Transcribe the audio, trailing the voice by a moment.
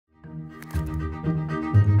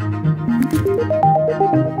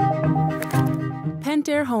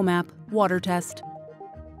Pentair Home App Water Test.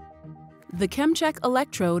 The ChemCheck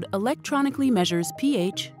electrode electronically measures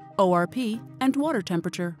pH, ORP, and water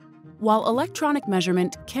temperature. While electronic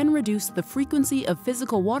measurement can reduce the frequency of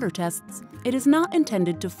physical water tests, it is not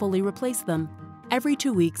intended to fully replace them. Every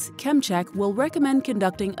 2 weeks, ChemCheck will recommend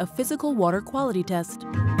conducting a physical water quality test.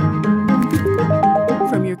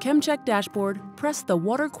 From your ChemCheck dashboard, press the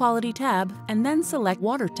Water Quality tab and then select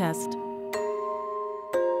Water Test.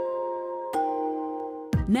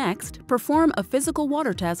 Next, perform a physical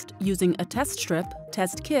water test using a test strip,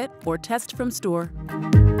 test kit, or test from store.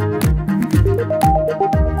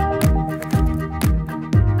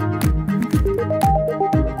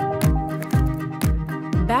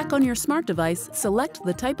 Back on your smart device, select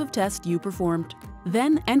the type of test you performed.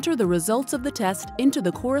 Then enter the results of the test into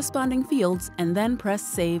the corresponding fields and then press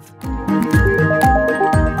Save.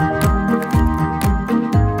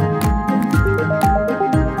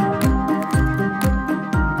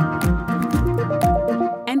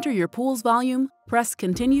 Enter your pool's volume, press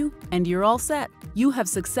Continue, and you're all set. You have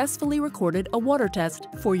successfully recorded a water test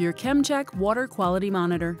for your ChemCheck Water Quality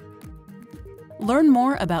Monitor. Learn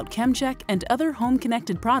more about ChemCheck and other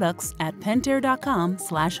home-connected products at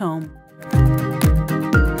pentair.com/home.